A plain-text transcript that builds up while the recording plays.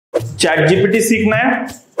Chat GPT सीखना है,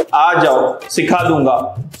 आ जाओ सिखा दूंगा।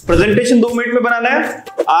 प्रेजेंटेशन 2 मिनट में बनाना है,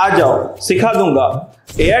 आ जाओ सिखा दूंगा।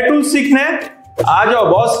 एआई टूल सीखना है, आ जाओ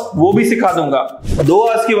बॉस, वो भी सिखा दूंगा। 2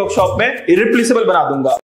 आवर्स की वर्कशॉप में इरिप्लेसेबल बना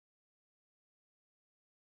दूंगा।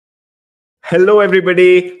 Hello,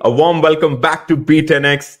 everybody. A warm welcome back to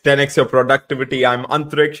Be10x, 10x your productivity. I'm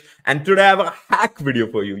Antriksh, and today I have a hack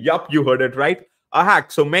video for you. Yup, you heard it right. A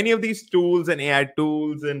hack. So many of these tools and AI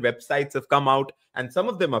tools and websites have come out, and some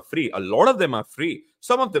of them are free. A lot of them are free.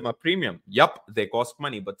 Some of them are premium. Yup, they cost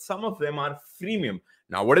money, but some of them are freemium.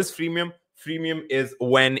 Now, what is freemium? Freemium is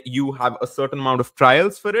when you have a certain amount of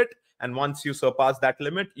trials for it, and once you surpass that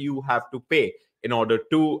limit, you have to pay in order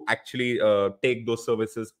to actually take those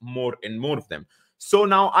services more and more of them. So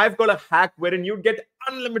now I've got a hack wherein you get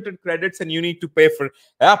unlimited credits and you need to pay for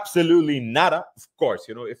absolutely nada. Of course,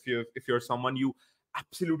 you know, if you're someone you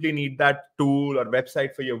absolutely need that tool or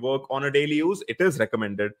website for your work on a daily use, it is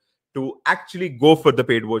recommended to actually go for the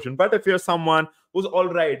paid version. But if you're someone who's all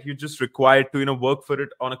right, you just required to work for it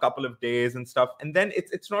on a couple of days and stuff, and then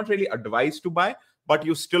it's not really advised to buy, but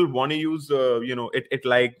you still want to use it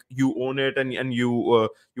like you own it, and you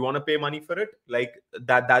want to pay money for it, like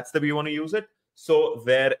that's the way you want to use it. So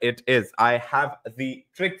there it is. I have the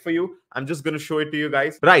trick for you. I'm just going to show it to you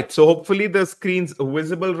guys. Right, so hopefully the screen's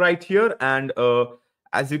visible right here, and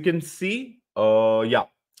as you can see, yeah,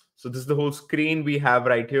 so this is the whole screen we have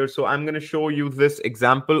right here. So I'm going to show you this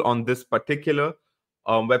example on this particular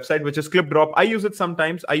website, which is ClipDrop. I use it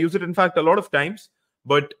sometimes. I use it, in fact, a lot of times,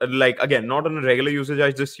 but like, again, not on a regular usage.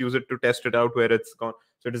 I just use it to test it out where it's gone.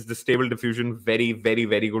 So it is the stable diffusion, very, very,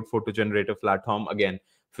 very good photo generator platform. Again,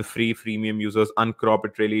 for free, freemium users, uncrop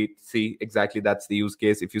it, really see exactly that's the use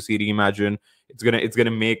case. If you see reimagine, it's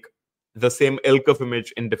gonna make the same ilk of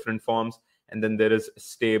image in different forms. And then there is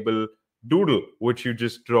stable doodle, which you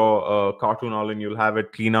just draw a cartoon all and you'll have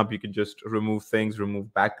it. Clean up, you can just remove things,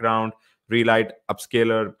 remove background, relight,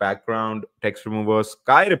 upscaler, background, text remover,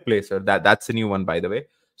 sky replacer. That's a new one, by the way.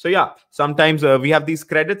 So yeah, sometimes we have these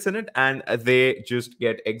credits in it and they just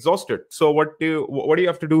get exhausted. So what do you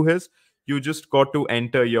have to do is you just got to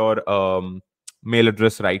enter your mail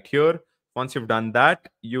address right here. Once you've done that,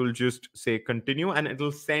 you'll just say continue, and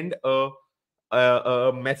it'll send a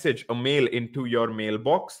message, a mail into your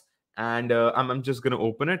mailbox. And I'm just going to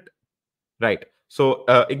open it. Right. So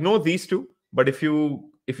ignore these two. But if you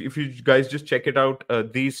guys just check it out,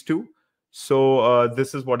 these two. So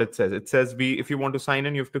this is what it says. It says if you want to sign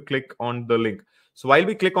in, you have to click on the link. So while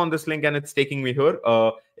we click on this link and it's taking me here,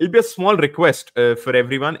 it'll be a small request for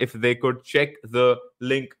everyone if they could check the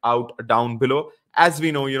link out down below. As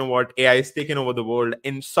we know, you know what, AI is taking over the world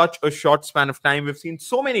in such a short span of time. We've seen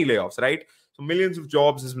so many layoffs, right? So millions of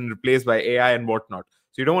jobs has been replaced by AI and whatnot.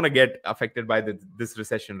 So you don't want to get affected by this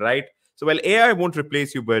recession, right? So, well, AI won't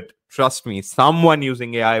replace you, but trust me, someone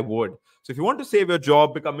using AI would. So if you want to save your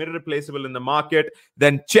job, become irreplaceable in the market,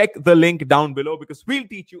 then check the link down below, because we'll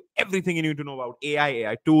teach you everything you need to know about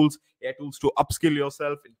AI tools to upskill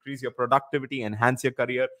yourself, increase your productivity, enhance your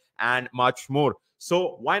career, and much more.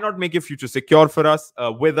 So why not make your future secure for us,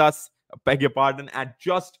 with us, beg your pardon, at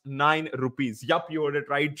just 9 rupees. Yup, you heard it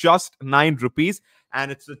right, just 9 rupees.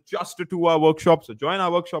 And it's just a 2-hour workshop. So join our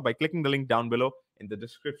workshop by clicking the link down below in the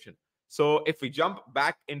description. So if we jump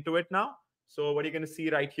back into it now, so what you're going to see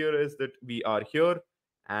right here is that we are here.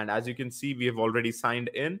 And as you can see, we have already signed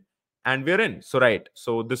in and we're in. So, right.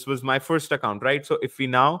 So this was my first account, right? So if we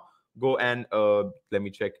now go and let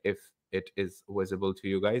me check if it is visible to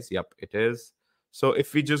you guys. Yep, it is. So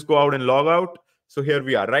if we just go out and log out, so here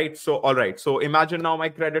we are, right? So, all right. So imagine now my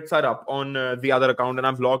credits are up on the other account and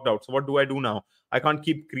I've logged out. So what do I do now? I can't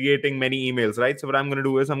keep creating many emails, right? So what I'm going to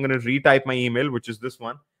do is I'm going to retype my email, which is this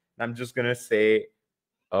one. I'm just going to say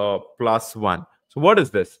 +1. So what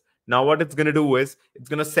is this? Now what it's going to do is it's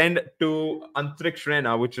going to send to Antriksh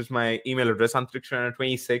Raina, which is my email address,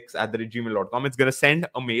 antrikshrena26@gmail.com. It's going to send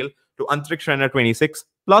a mail to antrikshrena26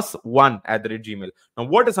 +1 @gmail. Now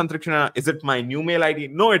what is Antriksh Raina? Is it my new mail ID?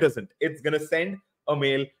 No, it isn't. It's going to send a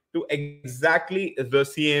mail to exactly the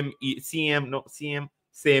same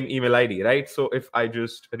email ID, right? So if I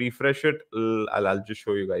just refresh it, I'll just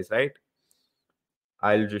show you guys, right?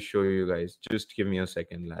 I'll just show you guys. Just give me a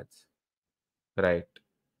second, lads. Right.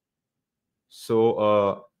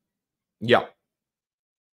 So, yeah.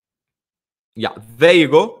 Yeah, there you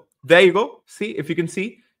go. There you go. See, if you can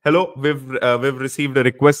see. Hello, we've received a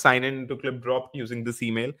request sign in to ClipDrop using this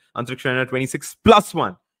email, antrikshrena26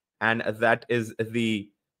 +1. And that is the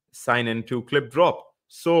sign in to ClipDrop.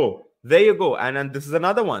 So there you go. And this is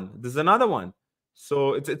another one. This is another one.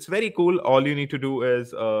 So it's very cool. All you need to do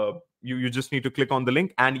is you just need to click on the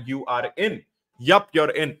link and you are in. Yup, you're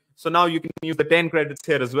in. So now you can use the 10 credits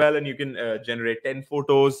here as well, and you can generate 10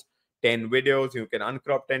 photos, 10 videos. You can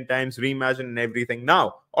uncrop 10 times, reimagine, and everything.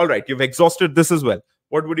 Now, all right, you've exhausted this as well.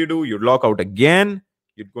 What would you do? You'd log out again.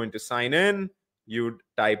 You'd go into sign in. You'd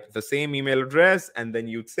type the same email address, and then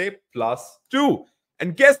you'd say +2.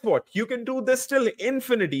 And guess what? You can do this till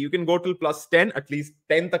infinity. You can go till +10. At least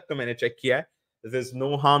 10 tak to maine check kiya hai. There's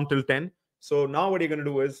no harm till 10. So now what you're going to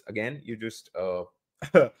do is, again, you just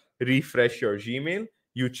refresh your Gmail,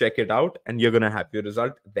 you check it out, and you're going to have your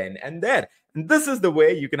result then and there. And this is the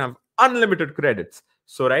way you can have unlimited credits.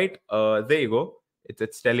 So, right, there you go.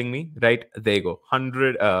 It's telling me, right, there you go,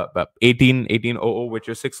 100, 18:00, which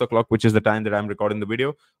is 6 o'clock, which is the time that I'm recording the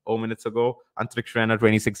video. minutes ago, Antriksh Raina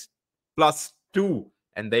 26 +2.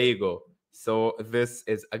 And there you go. So this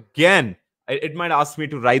is, again, it might ask me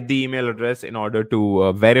to write the email address in order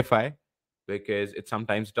to verify, because it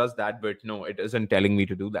sometimes does that, but no, it isn't telling me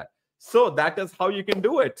to do that. So that is how you can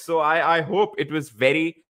do it. So I hope it was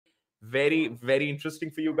very, very, very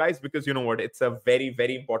interesting for you guys, because you know what, it's a very,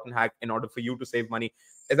 very important hack in order for you to save money.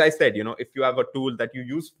 As I said, you know, if you have a tool that you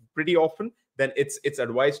use pretty often, then it's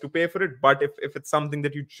advised to pay for it. But if it's something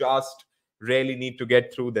that you just really need to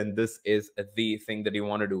get through, then this is the thing that you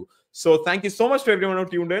want to do. So thank you so much to everyone who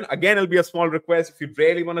tuned in. Again, it'll be a small request. If you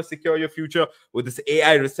really want to secure your future with this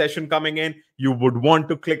AI recession coming in, you would want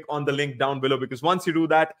to click on the link down below, because once you do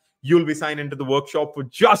that, you'll be signed into the workshop for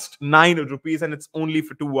just 9 rupees, and it's only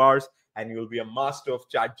for 2 hours, and you'll be a master of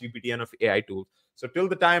ChatGPT and of AI tools. So till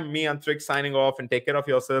the time, me, Antriksh, signing off, and take care of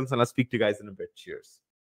yourselves, and I'll speak to you guys in a bit. Cheers.